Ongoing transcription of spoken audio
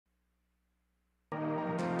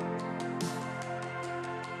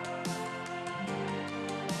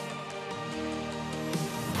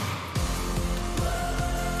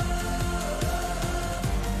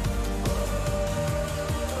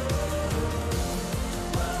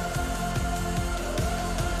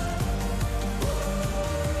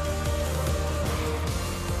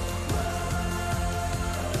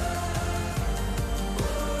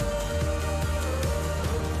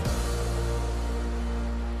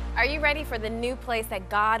Are you ready for the new place that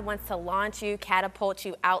God wants to launch you, catapult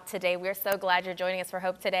you out today? We're so glad you're joining us for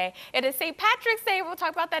Hope today. It is St. Patrick's Day. We'll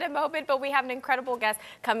talk about that in a moment, but we have an incredible guest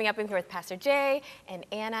coming up in here with Pastor Jay and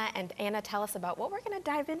Anna. And Anna, tell us about what we're going to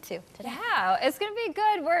dive into today. Yeah, it's going to be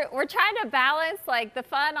good. We're trying to balance like the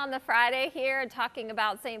fun on the Friday here and talking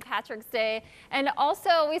about St. Patrick's Day. And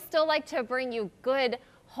also, we still like to bring you good,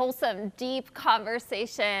 wholesome, deep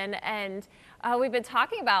conversation. And we've been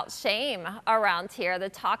talking about shame around here. The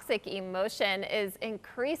toxic emotion is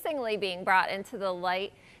increasingly being brought into the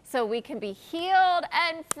light so we can be healed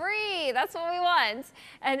and free. That's what we want.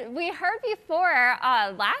 And we heard before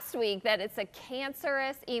last week that it's a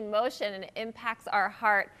cancerous emotion and it impacts our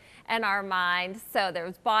heart and our mind. So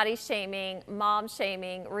there's body shaming, mom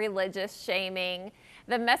shaming, religious shaming.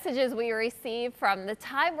 The messages we receive from the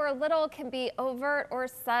time we're little can be overt or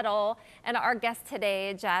subtle. And our guest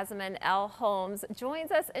today, Jasmine L. Holmes,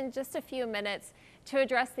 joins us in just a few minutes to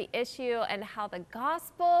address the issue and how the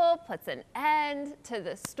gospel puts an end to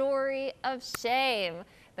the story of shame.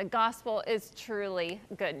 The gospel is truly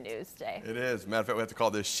good news day. It is. Matter of fact, we have to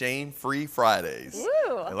call this Shame-Free Fridays.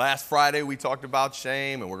 Woo. Last Friday, we talked about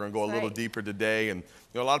shame, and we're going to go a little Right. deeper today. And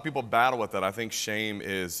a lot of people battle with that. I think shame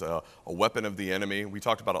is a weapon of the enemy. We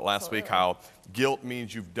talked about it last week, how guilt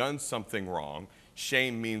means you've done something wrong.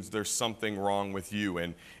 Shame means there's something wrong with you.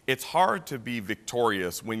 And it's hard to be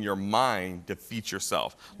victorious when your mind defeats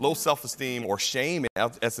yourself. Low self-esteem, or shame in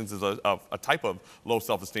essence is a type of low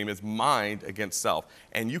self-esteem, is mind against self.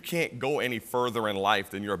 And you can't go any further in life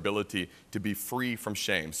than your ability to be free from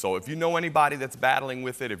shame. So if you know anybody that's battling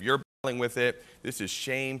with it, if you're battling with it, this is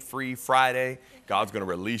Shame-Free Friday. God's going to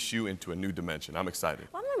release you into a new dimension. I'm excited.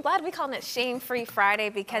 Well, I'm glad we call it Shame-Free Friday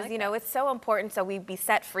because, you know, it's so important so we be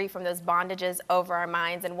set free from those bondages over our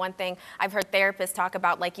minds. And one thing I've heard therapists talk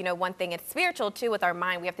about, like, you know, one thing it's spiritual too with our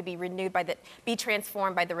mind. We have to be renewed be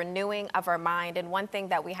transformed by the renewing of our mind. And one thing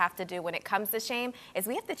that we have to do when it comes to shame is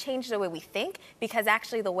we have to change the way we think, because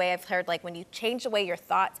actually the way I've heard, like, when you change the way your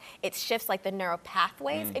thoughts, it shifts like the neural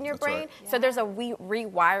pathways in your brain. Right. So there's a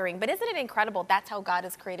rewiring. But isn't it incredible? That's how God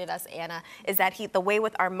has created us, Anna, is that the way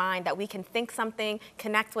with our mind that we can think something,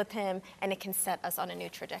 connect with him, and it can set us on a new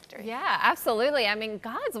trajectory. Yeah, absolutely. I mean,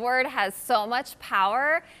 God's word has so much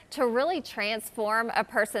power to really transform a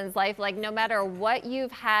person's life. Like, no matter what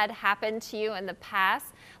you've had happen to you in the past,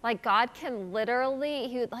 like, God can literally,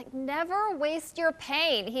 he would like never waste your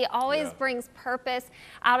pain. He always brings purpose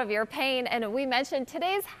out of your pain. And we mentioned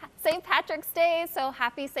today's St. Patrick's Day, so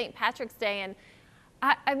happy St. Patrick's Day. And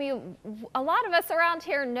I mean, a lot of us around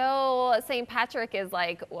here know St. Patrick is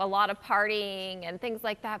like a lot of partying and things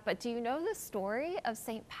like that, but do you know the story of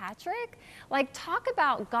St. Patrick? Like, talk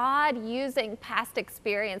about God using past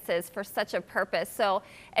experiences for such a purpose. So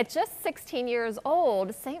at just 16 years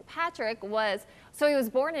old, St. Patrick he was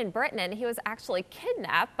born in Britain, and he was actually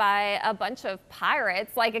kidnapped by a bunch of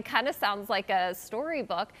pirates. Like, it kind of sounds like a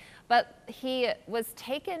storybook. But he was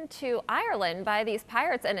taken to Ireland by these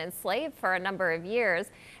pirates and enslaved for a number of years.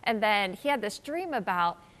 And then he had this dream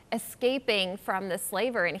about escaping from the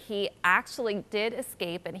slavery, and he actually did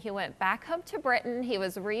escape, and he went back home to Britain. He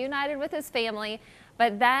was reunited with his family.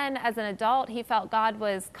 But then as an adult, he felt God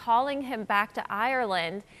was calling him back to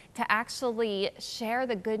Ireland to actually share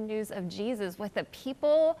the good news of Jesus with the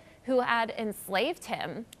people who had enslaved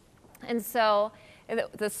him. And so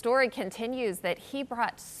the story continues that he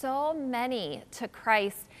brought so many to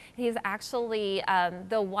Christ. He's actually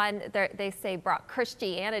the one that they say brought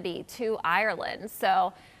Christianity to Ireland.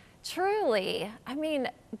 So truly, I mean,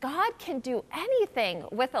 God can do anything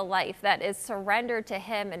with a life that is surrendered to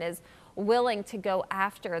him and is willing to go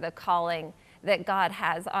after the calling that God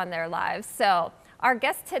has on their lives. So our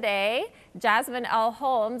guest today, Jasmine L.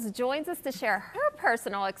 Holmes, joins us to share her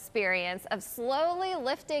personal experience of slowly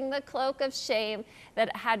lifting the cloak of shame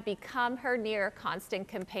that had become her near constant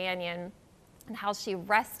companion, and how she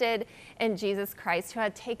rested in Jesus Christ, who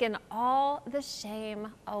had taken all the shame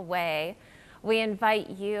away. We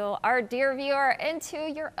invite you, our dear viewer, into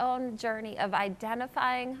your own journey of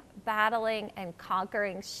identifying, battling, and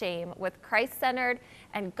conquering shame with Christ-centered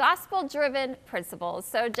and gospel-driven principles.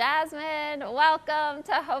 So Jasmine, welcome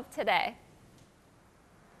to Hope Today.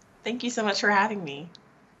 Thank you so much for having me.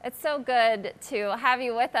 It's so good to have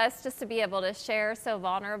you with us, just to be able to share so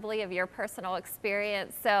vulnerably of your personal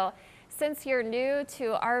experience. So since you're new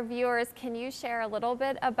to our viewers, can you share a little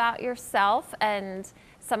bit about yourself and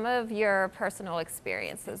some of your personal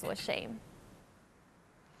experiences with shame?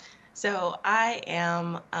 So I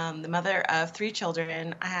am the mother of three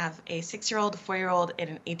children. I have a 6-year-old, a 4-year-old, and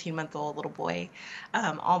an 18-month-old little boy,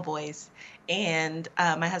 all boys. And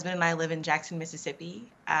my husband and I live in Jackson, Mississippi.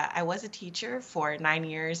 I was a teacher for 9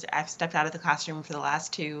 years. I've stepped out of the classroom for the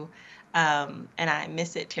last two, and I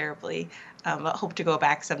miss it terribly, but hope to go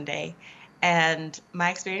back someday. And my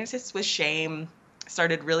experiences with shame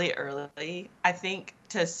started really early. I think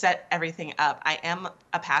to set everything up, I am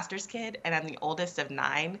a pastor's kid and I'm the oldest of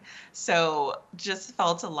nine. So just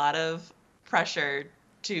felt a lot of pressure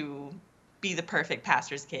to be the perfect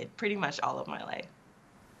pastor's kid pretty much all of my life.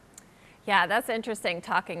 Yeah, that's interesting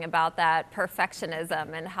talking about that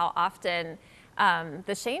perfectionism and how often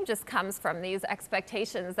the shame just comes from these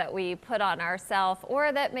expectations that we put on ourselves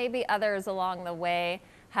or that maybe others along the way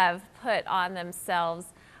have put on themselves.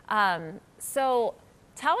 So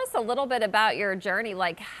tell us a little bit about your journey.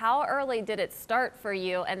 Like, how early did it start for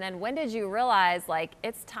you? And then when did you realize, like,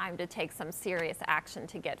 it's time to take some serious action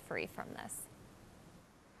to get free from this?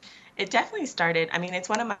 It definitely started. I mean, it's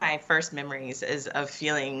one of my first memories is of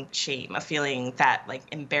feeling shame, of feeling that like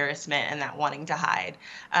embarrassment and that wanting to hide.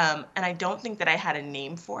 And I don't think that I had a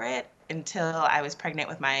name for it until I was pregnant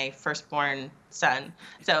with my firstborn son.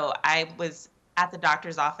 So I was at the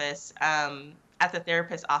doctor's office, at the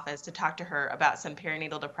therapist's office to talk to her about some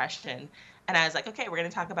perinatal depression. And I was like, okay, we're going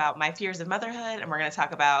to talk about my fears of motherhood and we're going to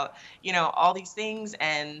talk about, all these things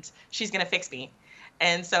and she's going to fix me.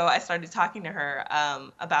 And so I started talking to her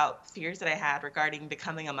about fears that I had regarding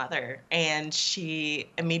becoming a mother, and she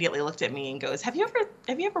immediately looked at me and goes, "Have you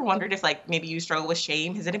ever wondered if like maybe you struggle with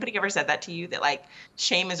shame? Has anybody ever said that to you that like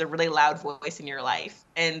shame is a really loud voice in your life?"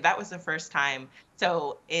 And that was the first time.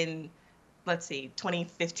 So in let's see,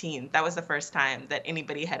 2015, that was the first time that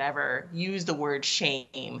anybody had ever used the word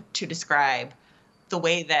shame to describe the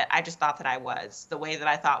way that I just thought that I was, the way that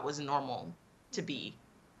I thought was normal to be.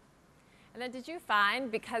 And then did you find,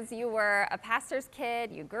 because you were a pastor's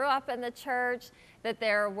kid, you grew up in the church, that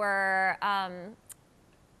there were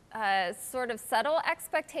sort of subtle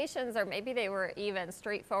expectations, or maybe they were even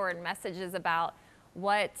straightforward messages about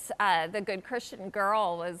what the good Christian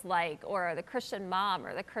girl was like, or the Christian mom,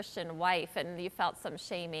 or the Christian wife, and you felt some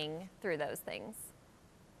shaming through those things?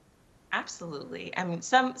 Absolutely. I mean,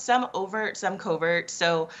 some overt, some covert.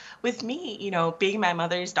 So with me, being my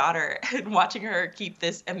mother's daughter and watching her keep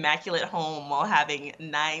this immaculate home while having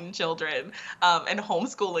nine children, and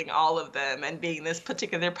homeschooling all of them and being this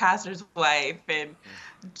particular pastor's wife and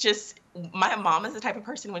just my mom is the type of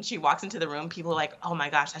person when she walks into the room, people are like, "Oh my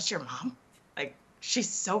gosh, that's your mom?" Like she's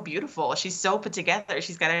so beautiful. She's so put together.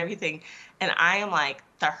 She's got everything. And I am like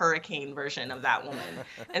the hurricane version of that woman.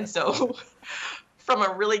 And so from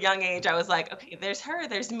a really young age, I was like, okay, there's her,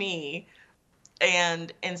 there's me.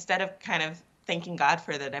 And instead of kind of thanking God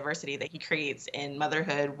for the diversity that He creates in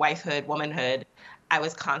motherhood, wifehood, womanhood, I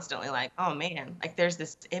was constantly like, oh man, like there's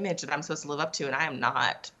this image that I'm supposed to live up to, and I am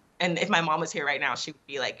not. And if my mom was here right now, she would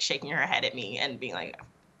be like shaking her head at me and being like,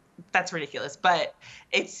 that's ridiculous. But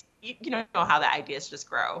it's, you know how the ideas just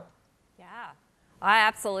grow. Yeah. I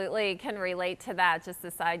absolutely can relate to that, just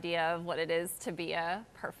this idea of what it is to be a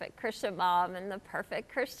perfect Christian mom and the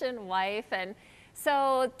perfect Christian wife. And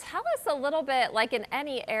so tell us a little bit, like in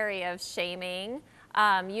any area of shaming,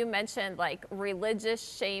 you mentioned like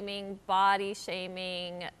religious shaming, body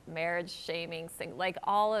shaming, marriage shaming, like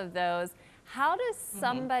all of those. How does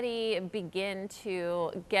somebody begin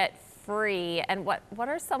to get free, and what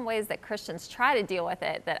are some ways that Christians try to deal with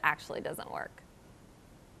it that actually doesn't work?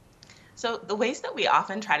 So the ways that we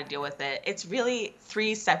often try to deal with it, it's really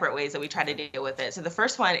three separate ways that we try to deal with it. So the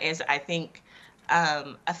first one is, I think,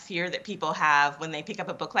 a fear that people have when they pick up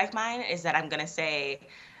a book like mine is that I'm going to say,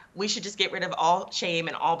 we should just get rid of all shame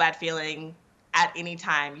and all bad feeling at any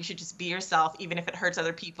time. You should just be yourself, even if it hurts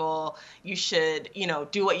other people. You should,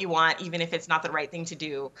 do what you want, even if it's not the right thing to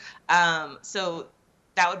do. So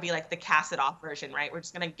that would be like the cast it off version, right? We're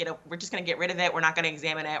just gonna get rid of it. We're not gonna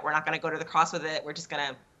examine it. We're not gonna go to the cross with it. We're just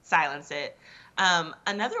gonna silence it.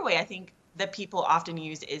 Another way I think that people often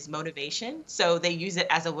use is motivation. So they use it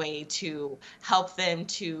as a way to help them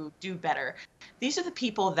to do better. These are the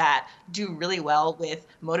people that do really well with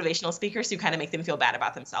motivational speakers who kind of make them feel bad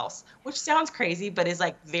about themselves, which sounds crazy, but is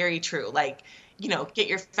like very true. Like, get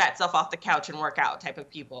your fat self off the couch and work out type of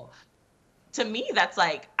people. To me, that's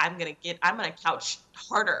like, I'm going to couch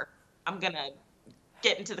harder. I'm going to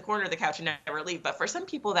get into the corner of the couch and never leave. But for some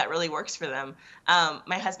people, that really works for them.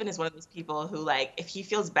 My husband is one of those people who, like, if he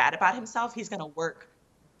feels bad about himself, he's going to work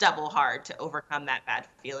double hard to overcome that bad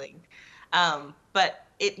feeling. But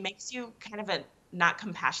it makes you kind of not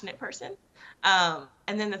compassionate person.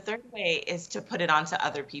 And then the third way is to put it onto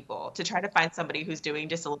other people, to try to find somebody who's doing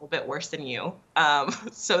just a little bit worse than you,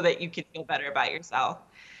 so that you can feel better about yourself.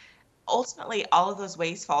 Ultimately, all of those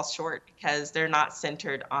ways fall short because they're not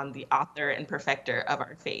centered on the author and perfecter of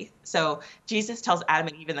our faith. So Jesus tells Adam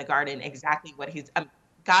and Eve in the garden exactly what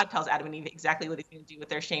God tells Adam and Eve exactly what he's going to do with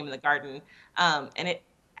their shame in the garden. And it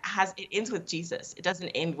ends with Jesus. It doesn't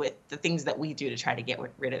end with the things that we do to try to get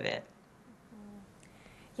rid of it.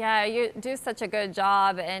 Yeah, you do such a good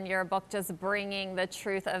job in your book just bringing the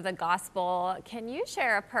truth of the gospel. Can you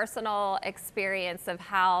share a personal experience of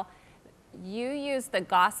how you use the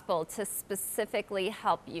gospel to specifically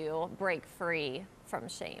help you break free from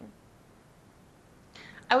shame?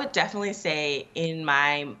 I would definitely say in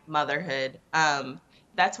my motherhood,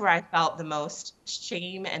 that's where I felt the most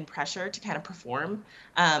shame and pressure to kind of perform.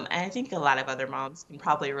 And I think a lot of other moms can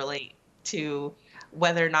probably relate to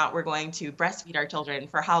whether or not we're going to breastfeed our children,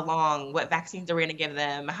 for how long, what vaccines are we going to give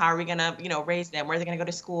them, how are we going to, raise them, where are they going to go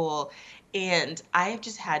to school. And I have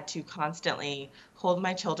just had to constantly hold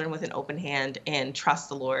my children with an open hand and trust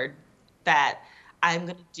the Lord that I'm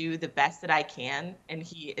going to do the best that I can, and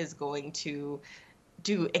He is going to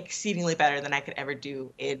do exceedingly better than I could ever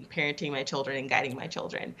do in parenting my children and guiding my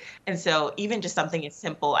children. And so even just something as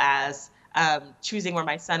simple as choosing where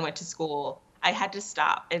my son went to school, I had to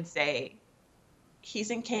stop and say,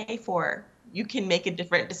 he's in K4. You can make a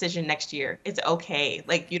different decision next year. It's okay.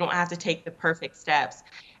 Like, you don't have to take the perfect steps.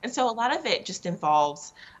 And so a lot of it just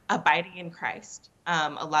involves abiding in Christ,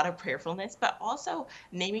 a lot of prayerfulness, but also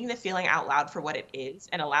naming the feeling out loud for what it is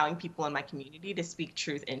and allowing people in my community to speak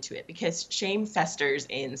truth into it, because shame festers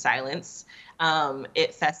in silence,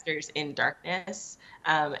 it festers in darkness,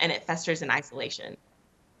 and it festers in isolation.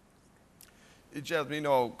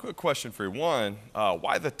 Jasmine, quick question for you. One,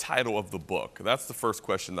 why the title of the book? That's the first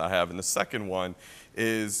question that I have. And the second one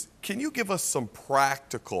is, can you give us some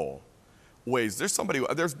practical ways?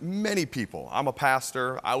 There's many people. I'm a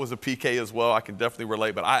pastor. I was a PK as well. I can definitely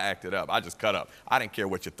relate, but I acted up. I just cut up. I didn't care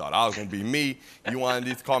what you thought. I was going to be me. You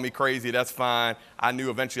wanted to call me crazy, that's fine. I knew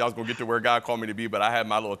eventually I was going to get to where God called me to be, but I had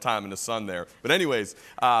my little time in the sun there. But anyways,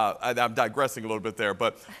 I'm digressing a little bit there.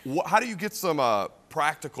 But how do you get some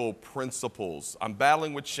practical principles? I'm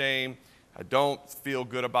battling with shame. I don't feel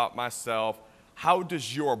good about myself. How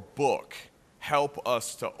does your book help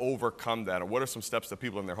us to overcome that? And what are some steps that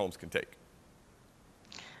people in their homes can take?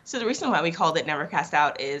 So the reason why we called it Never Cast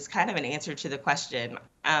Out is kind of an answer to the question.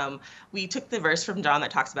 We took the verse from John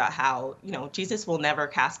that talks about how, Jesus will never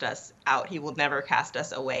cast us out. He will never cast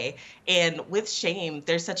us away. And with shame,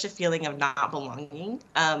 there's such a feeling of not belonging.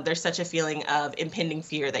 There's such a feeling of impending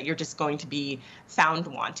fear that you're just going to be found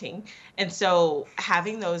wanting. And so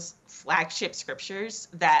having those flagship scriptures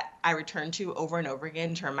that I return to over and over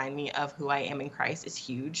again to remind me of who I am in Christ is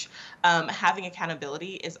huge. Having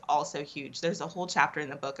accountability is also huge. There's a whole chapter in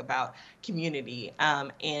the book about community.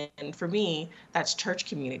 And for me, that's church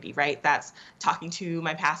community, right? That's talking to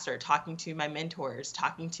my pastor, talking to my mentors,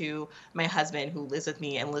 talking to my husband who lives with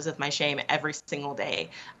me and lives with my shame every single day.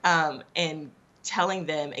 And telling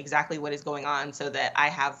them exactly what is going on so that I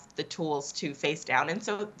have the tools to face down and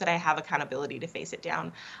so that I have accountability to face it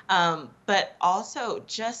down. But also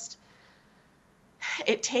just,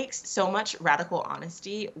 it takes so much radical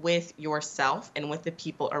honesty with yourself and with the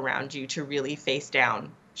people around you to really face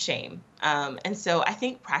down shame. And so I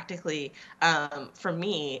think practically, for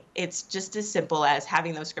me, it's just as simple as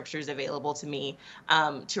having those scriptures available to me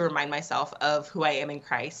to remind myself of who I am in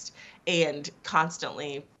Christ and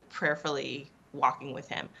constantly, prayerfully walking with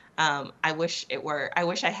Him. I wish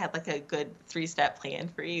I had like a good 3-step plan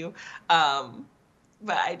for you,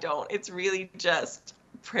 but I don't. It's really just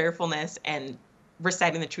prayerfulness and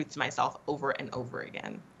reciting the truth to myself over and over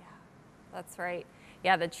again. Yeah, that's right.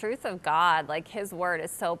 Yeah, the truth of God, like His word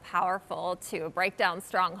is so powerful to break down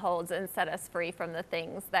strongholds and set us free from the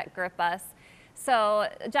things that grip us. So,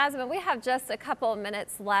 Jasmine, we have just a couple of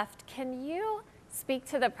minutes left. Can you speak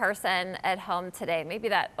to the person at home today, maybe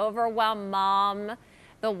that overwhelmed mom,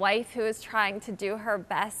 the wife who is trying to do her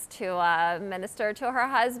best to minister to her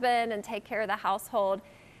husband and take care of the household,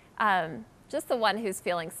 just the one who's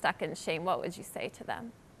feeling stuck in shame? What would you say to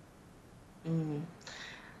them?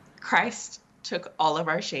 Christ took all of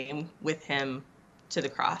our shame with Him to the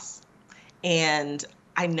cross. And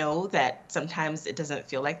I know that sometimes it doesn't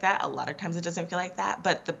feel like that. A lot of times it doesn't feel like that.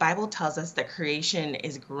 But the Bible tells us that creation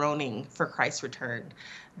is groaning for Christ's return,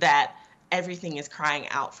 that everything is crying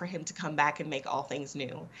out for Him to come back and make all things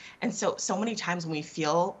new. And so many times when we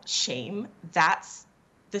feel shame, that's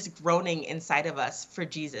this groaning inside of us for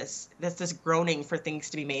Jesus. That's this groaning for things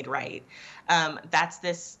to be made right. That's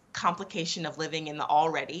this complication of living in the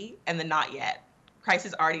already and the not yet. Christ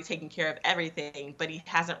has already taken care of everything, but he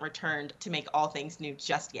hasn't returned to make all things new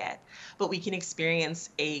just yet. But we can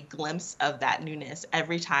experience a glimpse of that newness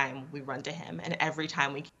every time we run to him and every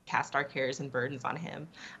time we cast our cares and burdens on him.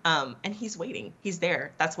 And he's waiting. He's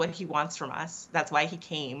there. That's what he wants from us. That's why he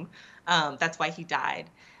came. That's why he died.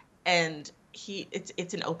 And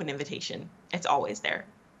it's an open invitation. It's always there.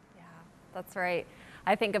 Yeah, that's right.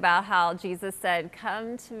 I think about how Jesus said,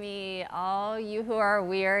 "Come to me, all you who are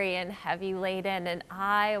weary and heavy laden, and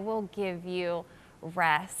I will give you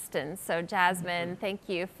rest." And so, Jasmine, thank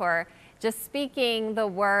you for just speaking the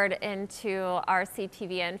word into our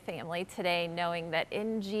CTVN family today, knowing that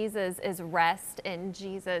in Jesus is rest, in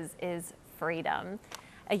Jesus is freedom.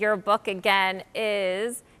 Your book, again,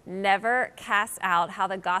 is Never Cast Out: How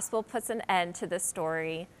the Gospel Puts an End to the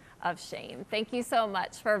Story of Shame. Thank you so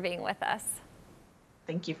much for being with us.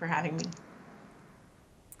 Thank you for having me.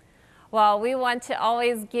 Well, we want to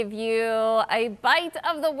always give you a bite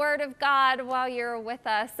of the Word of God while you're with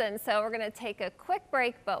us. And so we're going to take a quick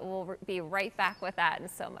break, but we'll be right back with that and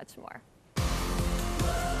so much more.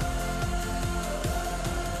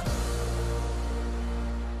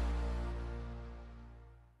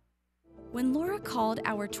 When Laura called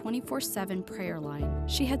our 24/7 prayer line,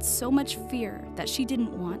 she had so much fear that she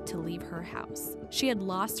didn't want to leave her house. She had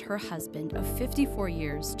lost her husband of 54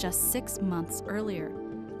 years just 6 months earlier.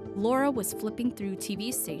 Laura was flipping through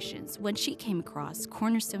TV stations when she came across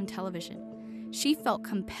Cornerstone Television. She felt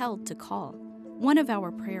compelled to call. One of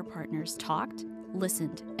our prayer partners talked,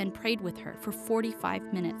 listened, and prayed with her for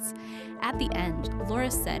 45 minutes. At the end, Laura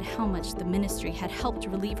said how much the ministry had helped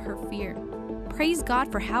relieve her fear. Praise God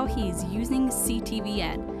for how he is using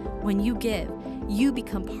CTVN. When you give, you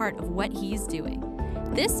become part of what he is doing.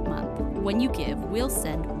 This month, when you give, we'll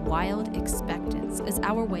send Wild Expectance as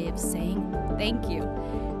our way of saying thank you.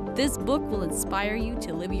 This book will inspire you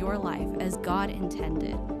to live your life as God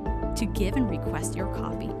intended. To give and request your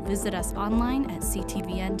copy, visit us online at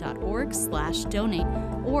ctvn.org/donate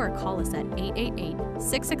or call us at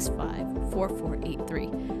 888-665-4483.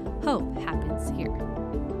 Hope happens here.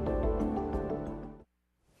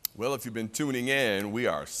 Well, if you've been tuning in, we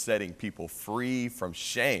are setting people free from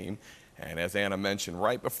shame. And as Anna mentioned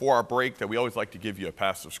right before our break, that we always like to give you a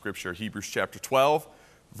passage of scripture, Hebrews chapter 12,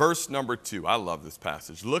 verse number 2. I love this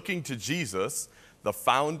passage. Looking to Jesus, the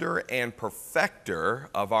founder and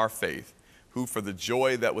perfecter of our faith, who for the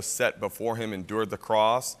joy that was set before him endured the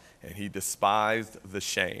cross, and he despised the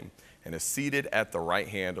shame, and is seated at the right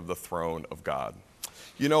hand of the throne of God.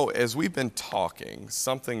 You know, as we've been talking,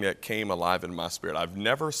 something that came alive in my spirit, I've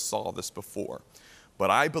never saw this before,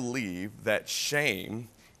 but I believe that shame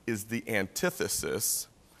is the antithesis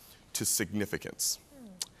to significance.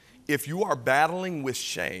 If you are battling with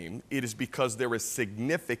shame, it is because there is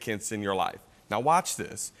significance in your life. Now watch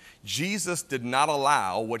this. Jesus did not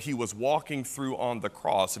allow what he was walking through on the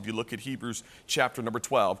cross, if you look at Hebrews chapter number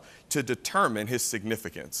 12, to determine his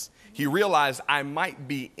significance. He realized, I might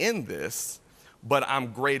be in this, but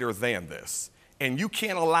I'm greater than this. And you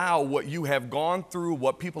can't allow what you have gone through,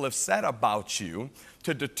 what people have said about you,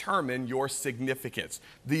 to determine your significance.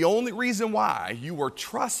 The only reason why you were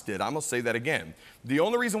trusted, I'm going to say that again, the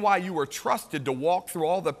only reason why you were trusted to walk through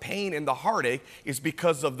all the pain and the heartache is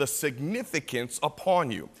because of the significance upon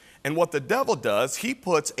you. And what the devil does, he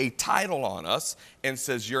puts a title on us and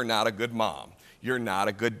says, you're not a good mom. You're not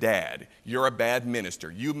a good dad. You're a bad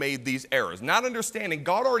minister. You made these errors. Not understanding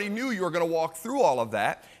God already knew you were going to walk through all of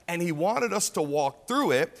that, and he wanted us to walk through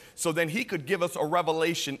it so then he could give us a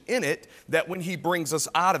revelation in it that when he brings us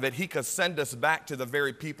out of it, he could send us back to the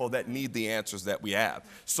very people that need the answers that we have.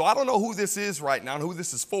 So I don't know who this is right now and who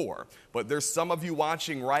this is for, but there's some of you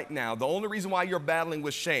watching right now. The only reason why you're battling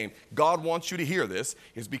with shame, God wants you to hear this,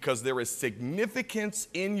 is because there is significance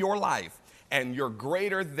in your life. And you're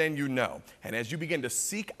greater than you know. And as you begin to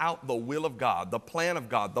seek out the will of God, the plan of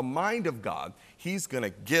God, the mind of God, he's going to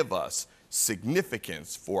give us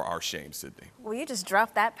significance for our shame, Sydney. Well, you just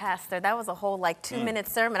dropped that, Pastor. That was a whole 2-minute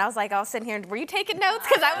sermon. I was like, I was sitting here, were you taking notes?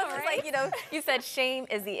 Because I was just like, you said shame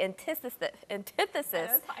is the antithesis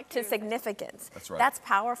to significance. That's right. That's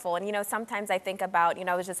powerful. And, sometimes I think about,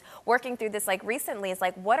 I was just working through this recently. It's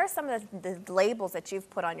like, what are some of the labels that you've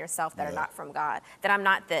put on yourself that are not from God? That I'm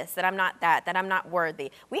not this, that I'm not that I'm not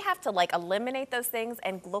worthy. We have to eliminate those things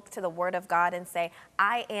and look to the Word of God and say,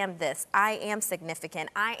 I am this. I am significant.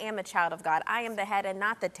 I am a child of of God. I am the head and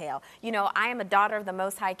not the tail. You know, I am a daughter of the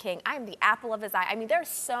Most High King. I am the apple of his eye. I mean, there's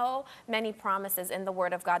so many promises in the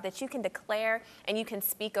Word of God that you can declare and you can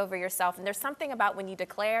speak over yourself. And there's something about when you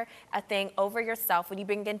declare a thing over yourself, when you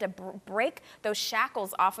begin to break those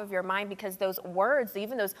shackles off of your mind, because those words,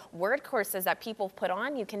 even those word curses that people put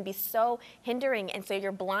on you, can be so hindering. And so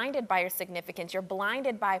you're blinded by your significance. You're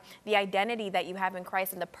blinded by the identity that you have in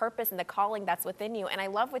Christ and the purpose and the calling that's within you. And I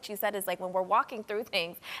love what you said is like when we're walking through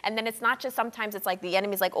things, and then it's not just sometimes it's like the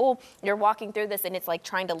enemy's like, oh, you're walking through this, and it's like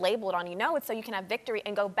trying to label it on you. No, it's so you can have victory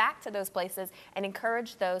and go back to those places and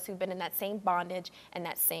encourage those who've been in that same bondage and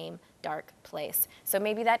that same dark place. So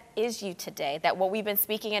maybe that is you today, that what we've been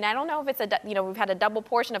speaking, and I don't know if it's we've had a double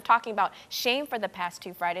portion of talking about shame for the past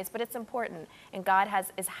 2 Fridays, but it's important. And God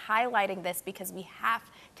is highlighting this because we have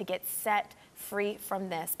to get set free from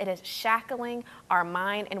this. It is shackling our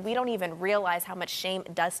mind, and we don't even realize how much shame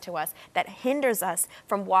does to us, that hinders us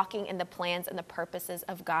from walking in the plans and the purposes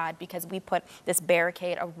of God, because we put this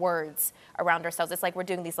barricade of words around ourselves. It's like we're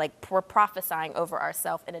doing these, like we're prophesying over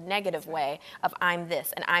ourselves in a negative way of I'm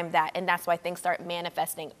this and I'm that, and that's why things start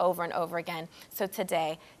manifesting over and over again. So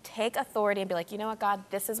today, take authority and be like, you know what, God,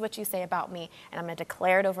 this is what you say about me, and I'm going to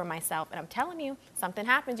declare it over myself. And I'm telling you, something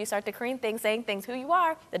happens. You start decreeing things, saying things, who you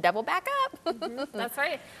are, the devil back up. That's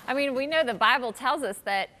right. I mean, we know the Bible tells us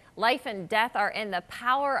that life and death are in the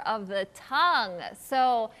power of the tongue.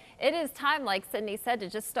 So it is time, like Sydney said, to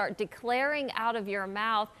just start declaring out of your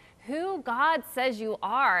mouth who God says you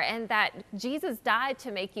are, and that Jesus died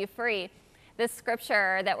to make you free. This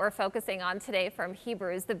scripture that we're focusing on today from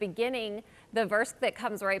Hebrews, the beginning, the verse that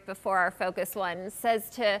comes right before our focus one, says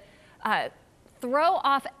to throw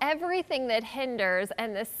off everything that hinders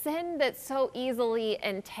and the sin that so easily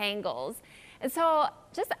entangles. And so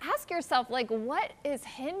just ask yourself, like, what is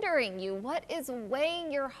hindering you? What is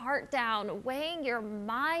weighing your heart down, weighing your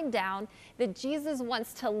mind down that Jesus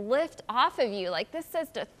wants to lift off of you? Like this says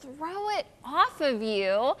to throw it off of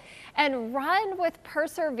you and run with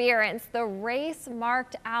perseverance the race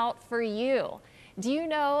marked out for you. Do you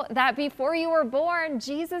know that before you were born,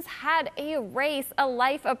 Jesus had a race, a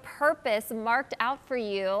life, a purpose marked out for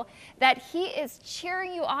you, that he is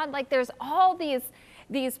cheering you on? Like there's all these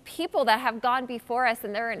people that have gone before us,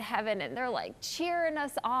 and they're in heaven, and they're like cheering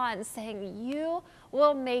us on, saying, you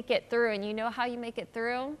will make it through. And you know how you make it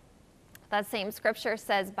through? That same scripture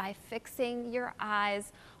says, by fixing your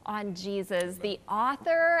eyes on Jesus, the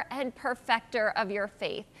author and perfecter of your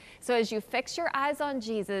faith. So as you fix your eyes on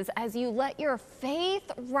Jesus, as you let your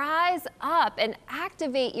faith rise up and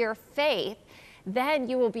activate your faith, then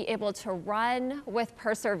you will be able to run with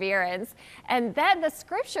perseverance. And then the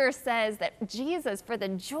scripture says that Jesus, for the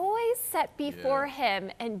joy set before him,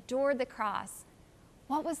 endured the cross.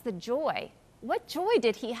 What was the joy? What joy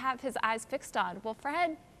did he have his eyes fixed on? Well,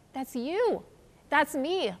 friend, that's you. That's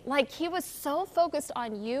me. Like he was so focused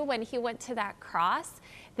on you when he went to that cross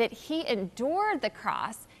that he endured the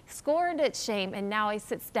cross, scorned its shame, and now he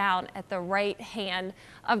sits down at the right hand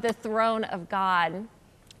of the throne of God.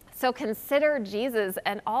 So consider Jesus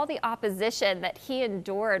and all the opposition that he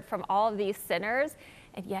endured from all of these sinners,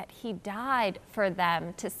 and yet he died for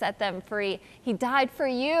them to set them free. He died for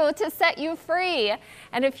you to set you free.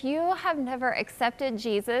 And if you have never accepted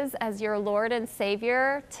Jesus as your Lord and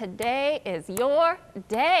Savior, today is your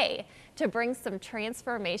day to bring some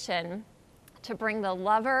transformation, to bring the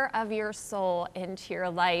lover of your soul into your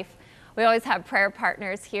life. We always have prayer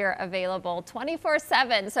partners here available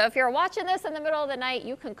 24/7. So if you're watching this in the middle of the night,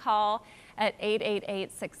 you can call at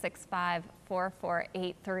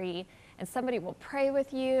 888-665-4483, and somebody will pray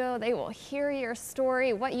with you. They will hear your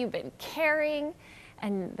story, what you've been carrying,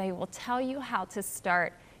 and they will tell you how to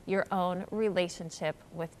start your own relationship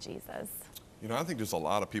with Jesus. You know, I think there's a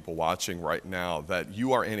lot of people watching right now that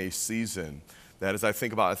you are in a season that, as I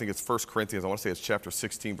think about, I think it's 1 Corinthians, I want to say it's chapter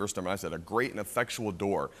 16, verse number 9, said, a great and effectual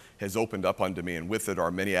door has opened up unto me, and with it are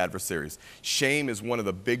many adversaries. Shame is one of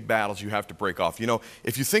the big battles you have to break off. You know,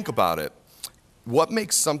 if you think about it, what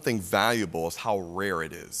makes something valuable is how rare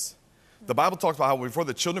it is. The Bible talks about how before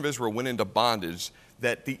the children of Israel went into bondage,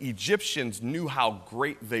 that the Egyptians knew how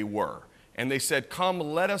great they were. And they said, come,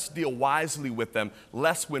 let us deal wisely with them,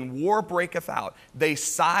 lest when war breaketh out, they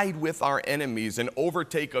side with our enemies and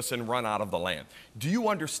overtake us and run out of the land. Do you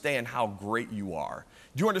understand how great you are?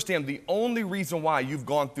 Do you understand the only reason why you've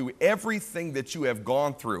gone through everything that you have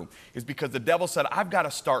gone through is because the devil said, I've got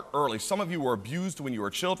to start early. Some of you were abused when you were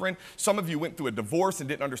children. Some of you went through a divorce and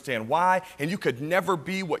didn't understand why, and you could never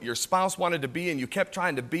be what your spouse wanted to be, and you kept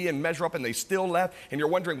trying to be and measure up, and they still left, and you're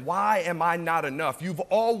wondering, why am I not enough? You've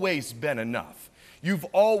always been enough. You've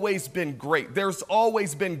always been great. There's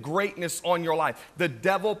always been greatness on your life. The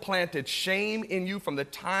devil planted shame in you from the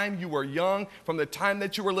time you were young, from the time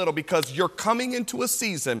that you were little, because you're coming into a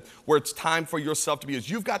season where it's time for yourself to be used.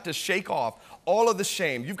 You've got to shake off all of the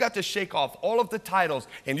shame. You've got to shake off all of the titles.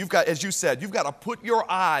 And you've got, as you said, you've got to put your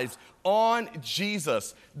eyes on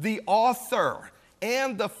Jesus, the author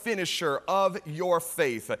and the finisher of your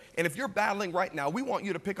faith. And if you're battling right now, we want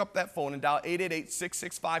you to pick up that phone and dial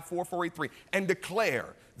 888-665-4483 and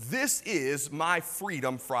declare, this is my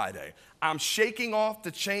Freedom Friday. I'm shaking off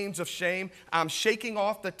the chains of shame. I'm shaking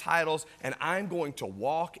off the titles, and I'm going to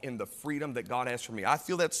walk in the freedom that God has for me. I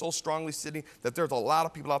feel that so strongly, Sydney, that there's a lot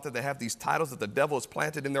of people out there that have these titles that the devil has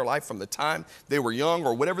planted in their life from the time they were young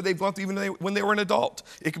or whatever they've gone through even when they were an adult.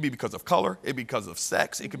 It could be because of color. It could be because of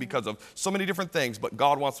sex. It could be because of so many different things, but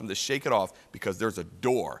God wants them to shake it off because there's a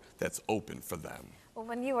door that's open for them. Well,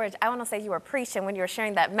 when you were, I want to say you were preaching when you were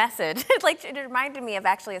sharing that message. It reminded me of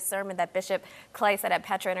actually a sermon that Bishop Clay said at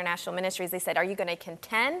Petra International Ministries. They said, are you going to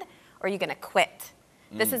contend or are you going to quit?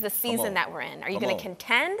 This is the season that we're in. Are you going to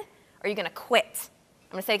contend or are you going to quit?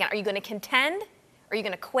 I'm going to say again, are you going to contend or are you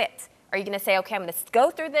going to quit? Are you going to say, okay, I'm going to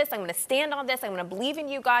go through this, I'm going to stand on this, I'm going to believe in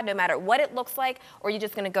you, God, no matter what it looks like, or are you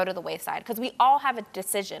just going to go to the wayside? Because we all have a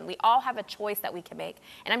decision. We all have a choice that we can make.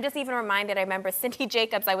 And I'm just even reminded, I remember Cindy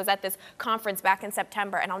Jacobs, I was at this conference back in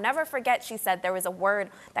September, and I'll never forget, she said there was a word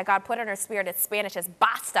that God put in her spirit. It's Spanish, it's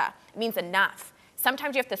basta. It means enough.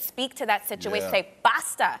 Sometimes you have to speak to that situation, say,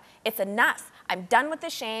 basta, it's enough. I'm done with the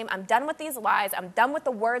shame. I'm done with these lies. I'm done with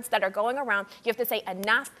the words that are going around. You have to say,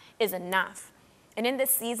 enough is enough. And in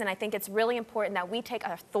this season, I think it's really important that we take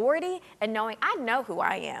authority and knowing I know who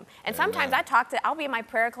I am. And sometimes I'll be in my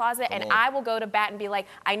prayer closet and I will go to bat and be like,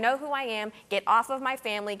 I know who I am. Get off of my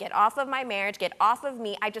family, get off of my marriage, get off of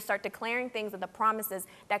me. I just start declaring things of the promises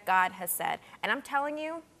that God has said. And I'm telling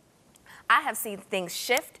you, I have seen things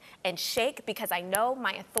shift and shake because I know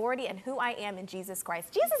my authority and who I am in Jesus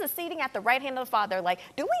Christ. Jesus is seating at the right hand of the Father. Like,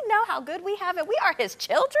 do we know how good we have it? We are his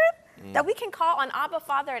children. That we can call on Abba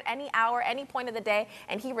Father at any hour, any point of the day,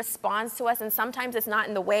 and he responds to us. And sometimes it's not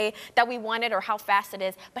in the way that we want it or how fast it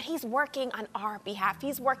is, but he's working on our behalf.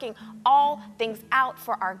 He's working all things out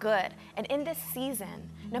for our good. And in this season,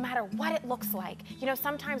 no matter what it looks like, you know,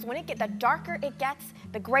 sometimes when the darker it gets,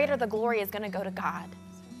 the greater the glory is going to go to God.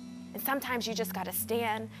 And sometimes you just got to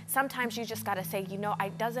stand. Sometimes you just got to say, you know,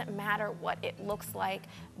 it doesn't matter what it looks like.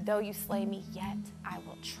 Though you slay me, yet I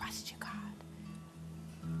will trust you, God.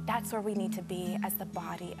 That's where we need to be as the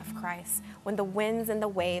body of Christ. When the winds and the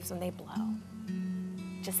waves, when they blow,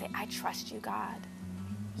 just say, I trust you, God.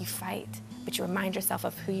 You fight, but you remind yourself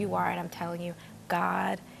of who you are. And I'm telling you,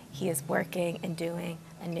 God, he is working and doing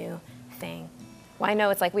a new thing. Well, I know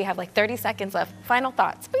it's like we have like 30 seconds left. Final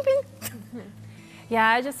thoughts. Bing, bing. Yeah,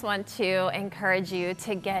 I just want to encourage you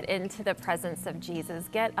to get into the presence of Jesus.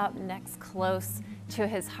 Get up next close to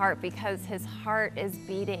his heart because his heart is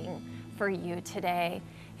beating for you today.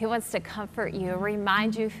 He wants to comfort you,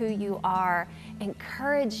 remind you who you are,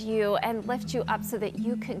 encourage you, and lift you up so that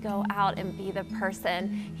you can go out and be the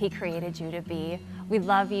person he created you to be. We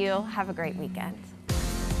love you. Have a great weekend.